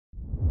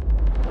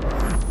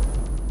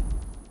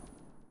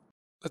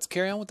Let's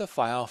carry on with the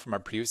file from our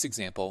previous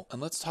example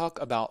and let's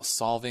talk about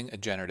solving a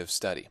generative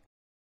study.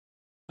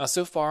 Now,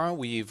 so far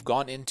we've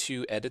gone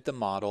into edit the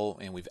model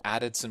and we've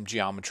added some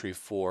geometry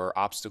for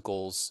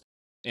obstacles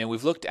and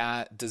we've looked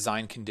at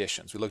design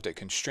conditions. We looked at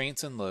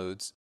constraints and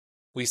loads.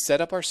 We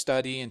set up our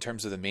study in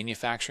terms of the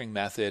manufacturing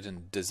method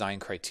and design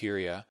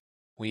criteria.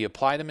 We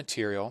applied a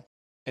material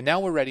and now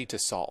we're ready to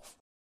solve.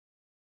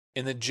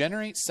 In the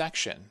generate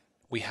section,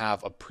 we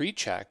have a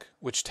pre-check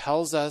which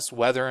tells us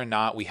whether or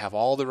not we have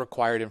all the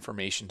required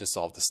information to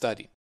solve the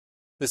study.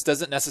 This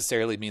doesn't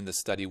necessarily mean the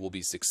study will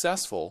be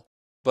successful,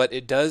 but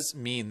it does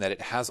mean that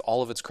it has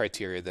all of its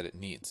criteria that it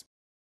needs.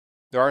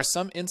 There are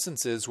some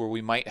instances where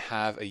we might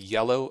have a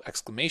yellow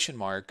exclamation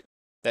mark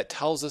that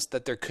tells us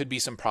that there could be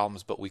some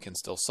problems but we can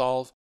still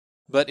solve.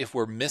 But if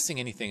we're missing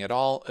anything at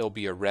all, it'll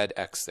be a red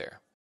X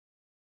there.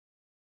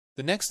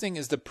 The next thing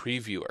is the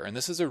previewer, and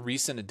this is a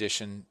recent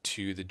addition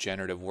to the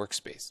generative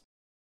workspace.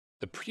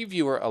 The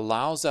previewer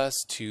allows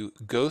us to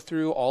go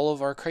through all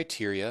of our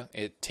criteria.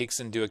 It takes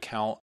into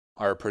account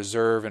our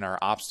preserve and our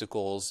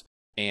obstacles,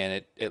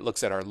 and it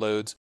looks at our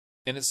loads,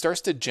 and it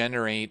starts to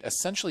generate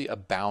essentially a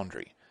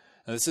boundary.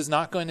 Now, this is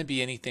not going to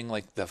be anything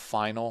like the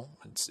final.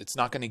 It's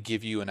not going to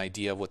give you an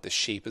idea of what the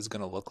shape is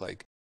going to look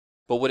like.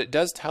 But what it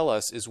does tell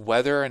us is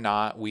whether or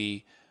not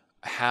we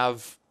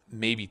have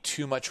maybe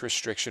too much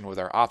restriction with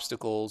our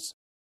obstacles,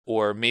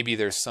 or maybe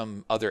there's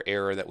some other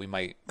error that we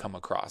might come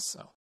across.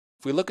 So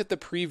if we look at the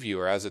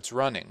previewer as it's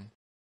running,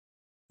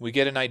 we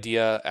get an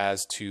idea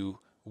as to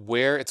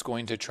where it's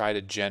going to try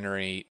to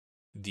generate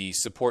the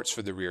supports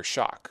for the rear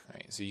shock.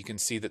 Right? So you can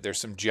see that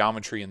there's some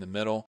geometry in the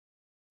middle.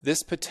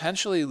 This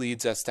potentially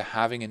leads us to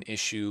having an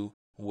issue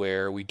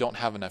where we don't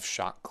have enough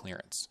shock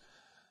clearance.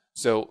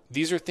 So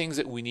these are things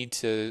that we need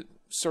to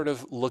sort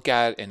of look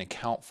at and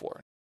account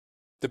for.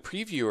 The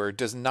previewer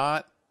does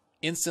not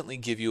instantly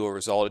give you a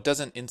result. It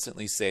doesn't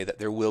instantly say that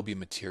there will be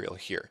material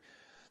here.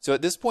 So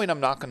at this point,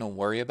 I'm not going to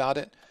worry about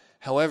it.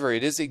 However,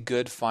 it is a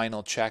good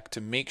final check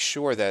to make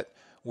sure that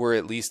we're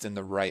at least in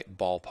the right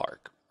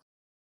ballpark.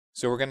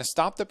 So we're going to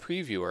stop the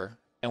previewer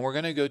and we're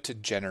going to go to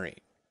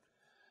generate.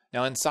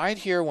 Now inside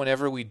here,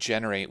 whenever we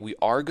generate, we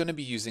are going to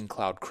be using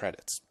cloud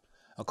credits.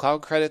 Now,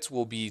 cloud credits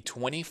will be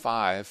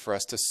 25 for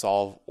us to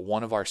solve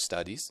one of our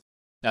studies.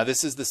 Now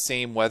this is the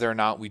same whether or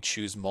not we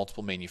choose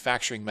multiple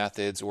manufacturing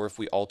methods or if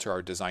we alter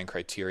our design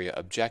criteria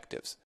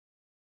objectives.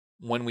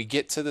 When we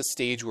get to the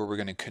stage where we're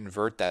going to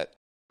convert that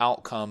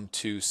outcome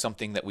to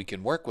something that we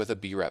can work with, a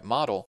BREP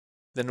model,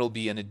 then it'll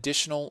be an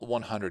additional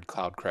 100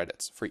 cloud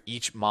credits for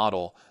each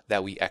model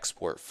that we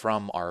export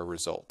from our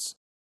results.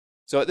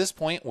 So at this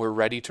point, we're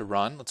ready to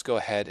run. Let's go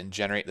ahead and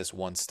generate this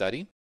one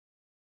study.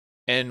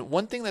 And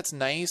one thing that's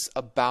nice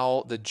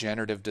about the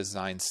generative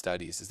design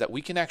studies is that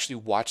we can actually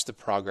watch the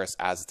progress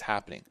as it's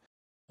happening.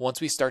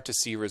 Once we start to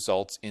see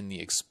results in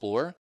the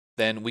Explorer,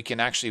 then we can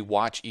actually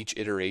watch each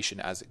iteration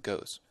as it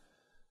goes.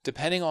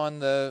 Depending on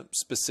the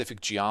specific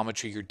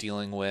geometry you're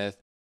dealing with,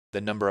 the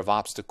number of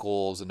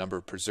obstacles, the number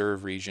of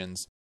preserve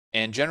regions,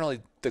 and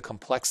generally the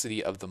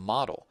complexity of the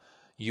model,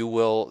 you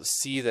will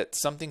see that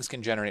some things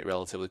can generate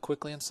relatively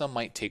quickly and some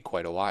might take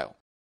quite a while.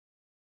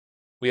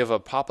 We have a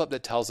pop-up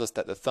that tells us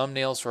that the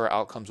thumbnails for our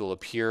outcomes will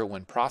appear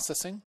when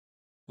processing.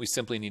 We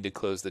simply need to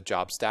close the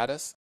job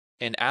status.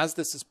 And as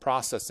this is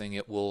processing,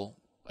 it will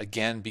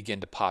again begin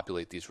to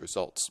populate these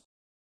results.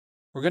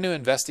 We're going to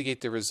investigate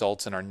the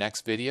results in our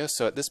next video.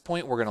 So at this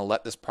point, we're going to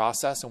let this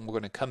process and we're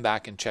going to come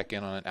back and check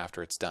in on it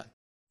after it's done.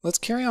 Let's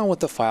carry on with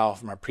the file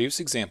from our previous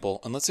example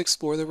and let's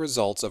explore the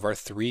results of our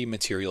three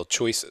material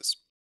choices.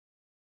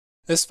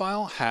 This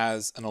file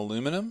has an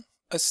aluminum,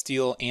 a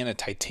steel, and a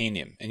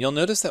titanium, and you'll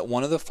notice that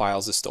one of the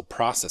files is still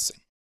processing.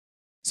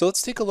 So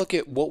let's take a look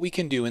at what we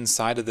can do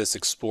inside of this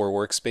Explore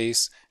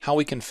workspace, how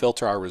we can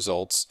filter our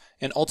results,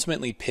 and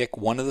ultimately pick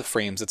one of the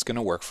frames that's going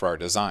to work for our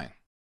design.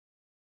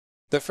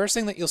 The first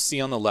thing that you'll see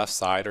on the left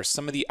side are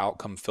some of the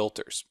outcome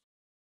filters.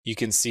 You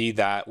can see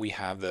that we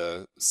have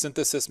the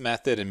synthesis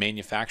method and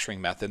manufacturing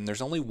method, and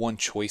there's only one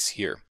choice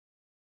here.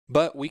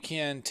 But we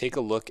can take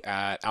a look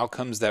at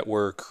outcomes that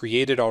were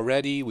created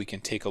already, we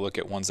can take a look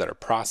at ones that are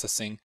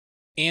processing,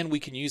 and we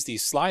can use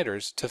these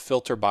sliders to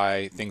filter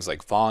by things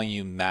like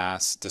volume,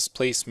 mass,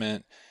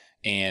 displacement,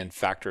 and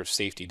factor of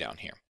safety down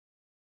here.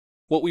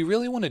 What we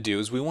really want to do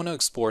is we want to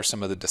explore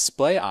some of the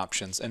display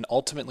options and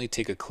ultimately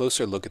take a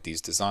closer look at these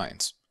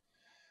designs.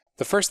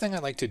 The first thing I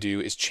like to do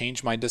is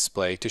change my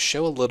display to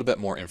show a little bit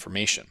more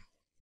information.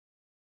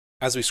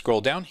 As we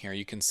scroll down here,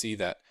 you can see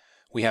that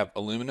we have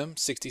aluminum,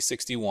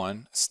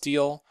 6061,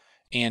 steel,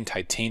 and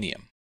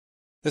titanium.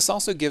 This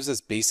also gives us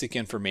basic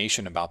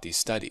information about these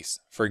studies.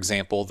 For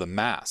example, the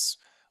mass.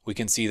 We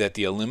can see that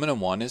the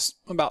aluminum one is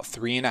about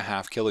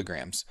 3.5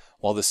 kilograms,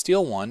 while the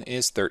steel one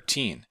is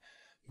 13.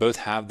 Both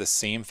have the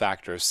same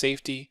factor of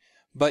safety,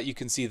 but you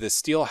can see the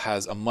steel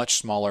has a much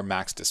smaller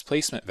max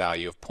displacement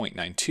value of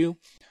 0.92,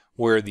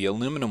 where the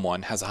aluminum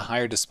one has a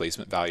higher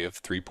displacement value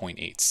of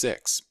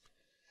 3.86.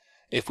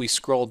 If we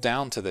scroll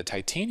down to the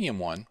titanium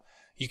one,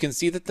 you can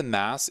see that the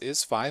mass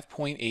is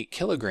 5.8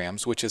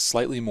 kilograms, which is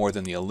slightly more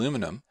than the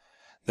aluminum.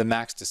 the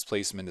max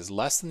displacement is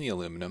less than the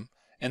aluminum,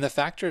 and the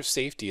factor of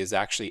safety is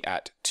actually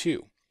at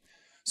 2.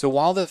 So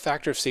while the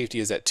factor of safety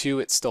is at 2,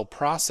 it's still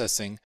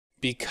processing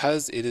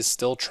because it is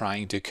still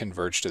trying to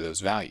converge to those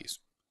values.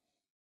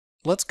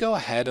 Let's go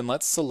ahead and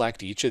let's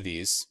select each of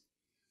these,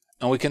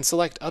 and we can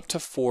select up to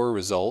 4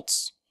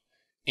 results,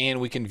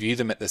 and we can view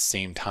them at the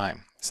same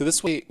time. So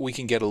this way we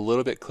can get a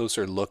little bit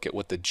closer look at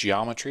what the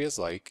geometry is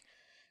like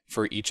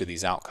for each of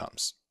these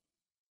outcomes.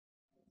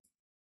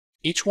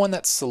 Each one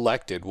that's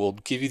selected will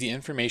give you the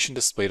information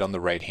displayed on the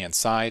right-hand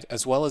side,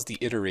 as well as the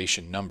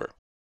iteration number.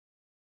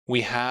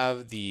 We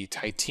have the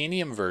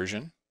titanium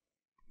version,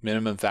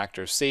 minimum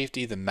factor of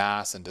safety, the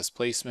mass and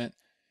displacement,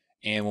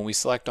 and when we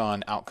select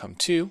on outcome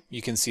 2,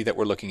 you can see that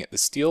we're looking at the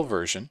steel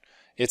version,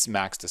 its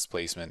max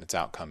displacement, its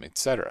outcome,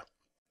 etc.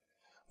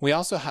 We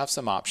also have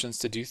some options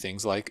to do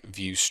things like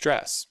view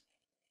stress.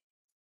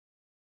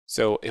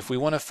 So if we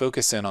want to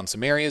focus in on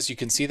some areas, you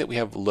can see that we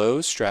have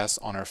low stress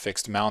on our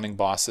fixed mounting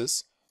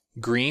bosses,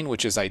 green,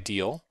 which is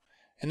ideal,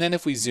 and then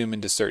if we zoom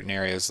into certain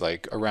areas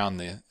like around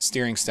the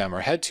steering stem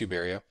or head tube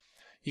area,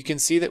 you can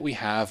see that we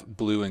have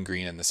blue and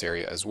green in this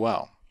area as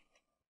well.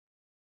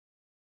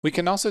 We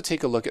can also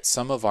take a look at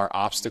some of our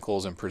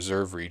obstacles and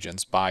preserve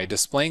regions by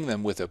displaying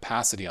them with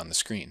opacity on the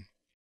screen.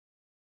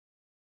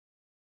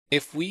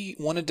 If we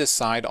want to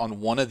decide on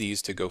one of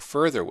these to go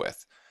further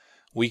with,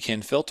 we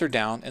can filter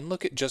down and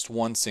look at just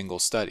one single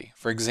study.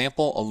 For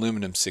example,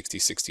 aluminum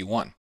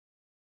 6061.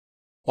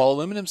 While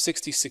aluminum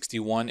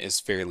 6061 is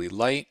fairly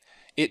light,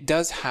 it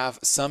does have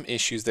some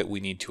issues that we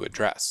need to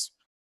address.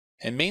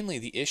 And mainly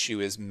the issue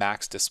is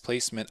max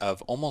displacement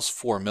of almost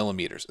 4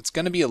 millimeters. It's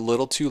going to be a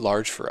little too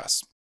large for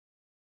us.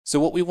 So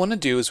what we want to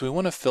do is we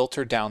want to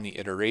filter down the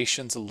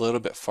iterations a little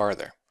bit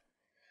farther.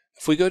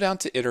 If we go down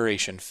to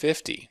iteration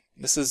 50,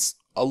 this is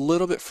a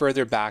little bit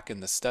further back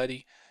in the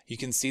study, you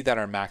can see that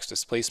our max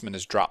displacement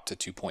has dropped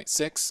to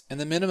 2.6 and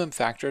the minimum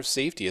factor of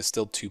safety is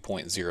still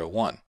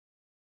 2.01.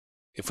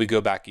 If we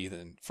go back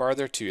even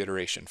farther to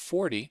iteration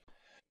 40,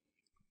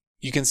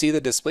 you can see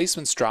the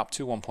displacement's dropped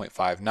to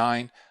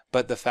 1.59,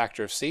 but the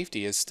factor of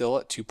safety is still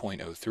at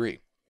 2.03.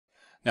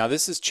 Now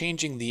this is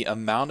changing the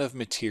amount of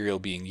material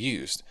being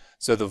used,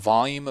 so the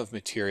volume of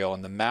material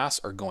and the mass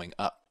are going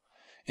up.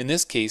 In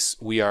this case,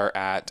 we are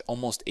at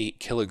almost 8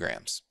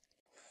 kilograms.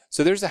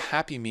 So there's a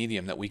happy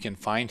medium that we can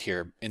find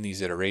here in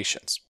these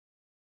iterations.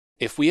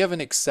 If we have an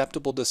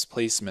acceptable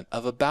displacement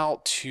of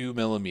about 2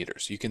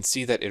 millimeters, you can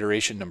see that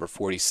iteration number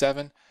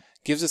 47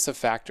 gives us a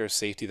factor of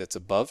safety that's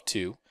above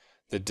 2,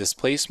 the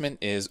displacement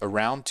is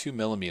around 2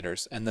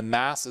 millimeters, and the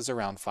mass is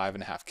around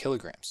 5.5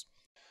 kilograms.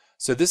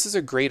 So this is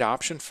a great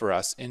option for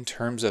us in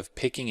terms of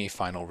picking a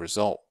final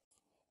result.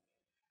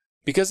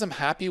 Because I'm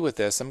happy with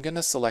this, I'm going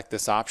to select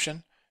this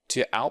option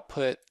to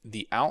output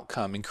the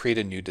outcome and create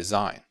a new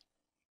design.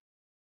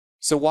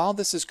 So while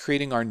this is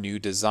creating our new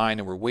design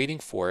and we're waiting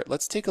for it,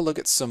 let's take a look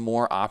at some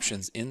more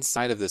options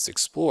inside of this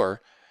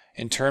Explorer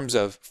in terms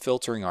of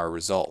filtering our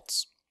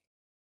results.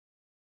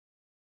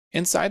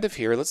 Inside of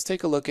here, let's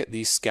take a look at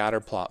the scatter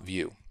plot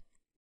view.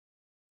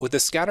 With the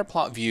scatter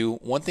plot view,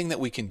 one thing that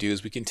we can do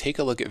is we can take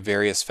a look at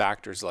various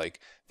factors like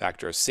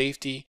factor of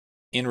safety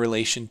in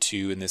relation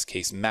to, in this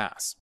case,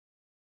 mass.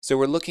 So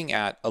we're looking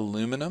at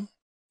aluminum,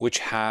 which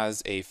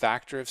has a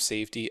factor of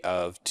safety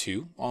of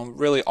 2.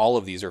 Really, all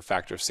of these are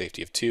factor of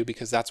safety of 2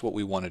 because that's what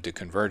we wanted to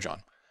converge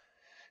on.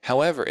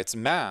 However, its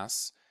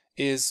mass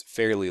is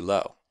fairly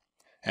low.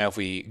 And if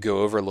we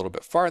go over a little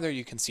bit farther,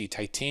 you can see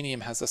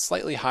titanium has a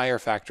slightly higher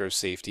factor of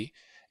safety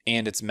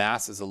and its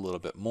mass is a little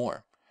bit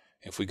more.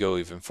 If we go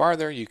even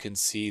farther, you can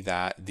see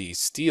that the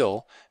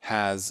steel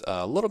has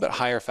a little bit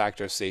higher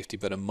factor of safety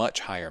but a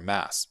much higher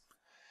mass.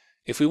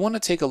 If we want to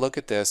take a look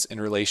at this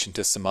in relation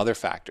to some other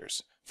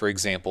factors, for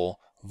example,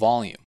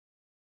 volume.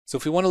 So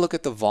if we want to look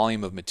at the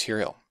volume of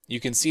material, you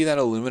can see that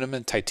aluminum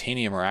and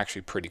titanium are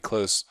actually pretty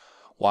close,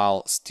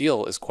 while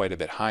steel is quite a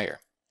bit higher.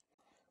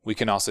 We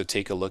can also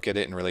take a look at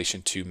it in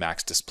relation to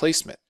max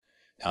displacement.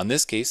 Now in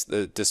this case,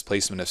 the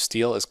displacement of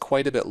steel is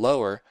quite a bit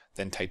lower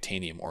than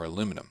titanium or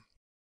aluminum.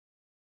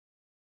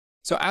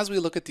 So as we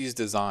look at these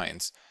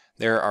designs,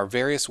 there are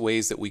various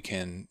ways that we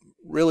can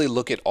really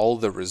look at all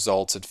the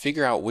results and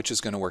figure out which is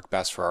going to work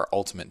best for our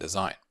ultimate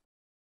design.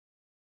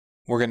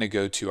 We're going to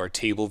go to our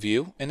table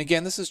view, and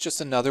again, this is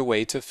just another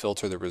way to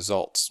filter the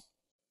results.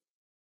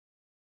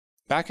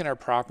 Back in our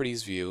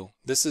properties view,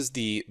 this is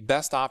the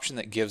best option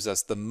that gives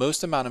us the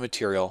most amount of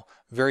material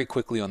very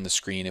quickly on the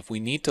screen if we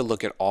need to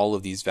look at all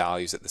of these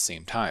values at the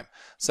same time,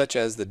 such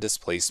as the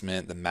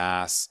displacement, the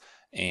mass,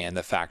 and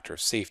the factor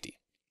of safety.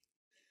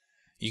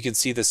 You can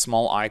see the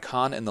small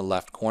icon in the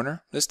left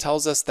corner. This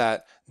tells us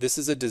that this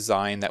is a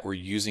design that we're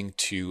using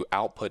to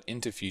output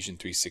into Fusion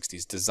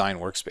 360's design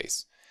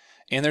workspace.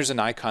 And there's an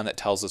icon that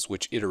tells us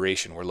which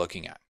iteration we're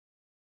looking at.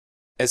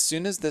 As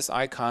soon as this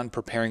icon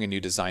preparing a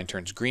new design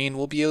turns green,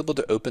 we'll be able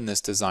to open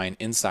this design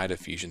inside of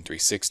Fusion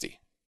 360.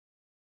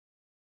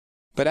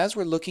 But as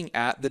we're looking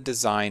at the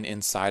design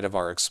inside of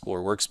our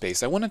Explore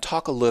workspace, I want to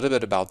talk a little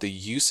bit about the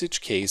usage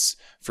case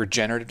for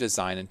generative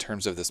design in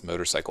terms of this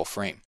motorcycle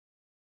frame.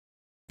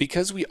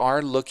 Because we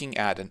are looking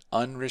at an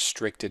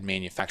unrestricted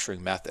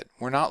manufacturing method,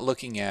 we're not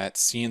looking at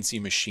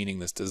CNC machining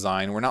this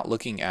design, we're not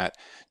looking at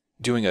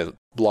doing a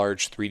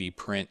large 3D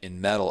print in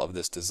metal of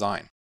this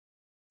design.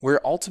 We're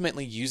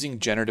ultimately using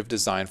generative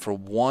design for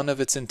one of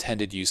its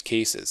intended use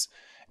cases,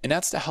 and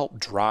that's to help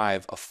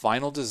drive a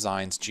final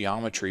design's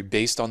geometry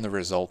based on the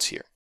results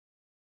here.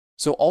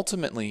 So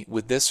ultimately,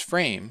 with this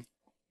frame,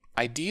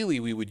 ideally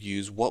we would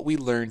use what we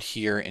learned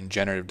here in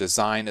generative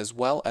design as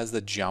well as the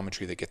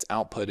geometry that gets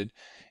outputted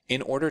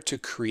in order to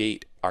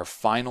create our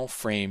final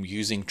frame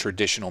using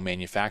traditional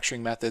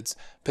manufacturing methods,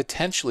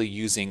 potentially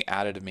using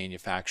additive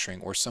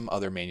manufacturing or some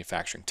other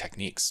manufacturing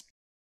techniques.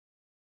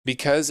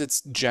 Because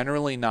it's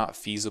generally not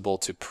feasible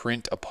to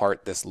print a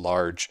part this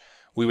large,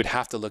 we would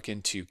have to look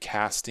into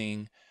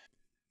casting,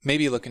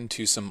 maybe look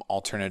into some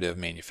alternative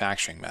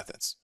manufacturing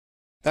methods.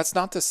 That's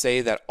not to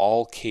say that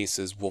all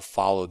cases will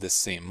follow this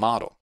same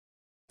model.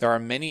 There are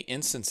many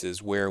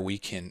instances where we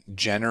can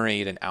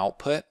generate an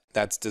output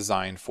that's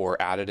designed for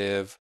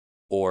additive,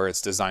 or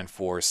it's designed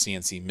for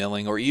CNC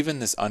milling, or even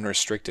this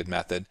unrestricted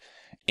method,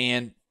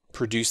 and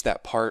produce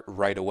that part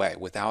right away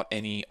without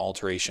any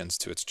alterations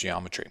to its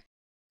geometry.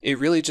 It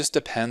really just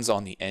depends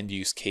on the end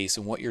use case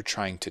and what you're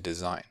trying to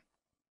design.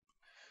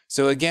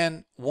 So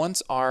again,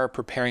 once our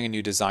preparing a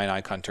new design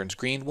icon turns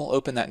green, we'll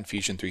open that in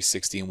Fusion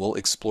 360 and we'll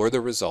explore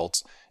the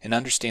results and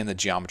understand the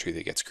geometry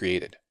that gets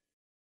created.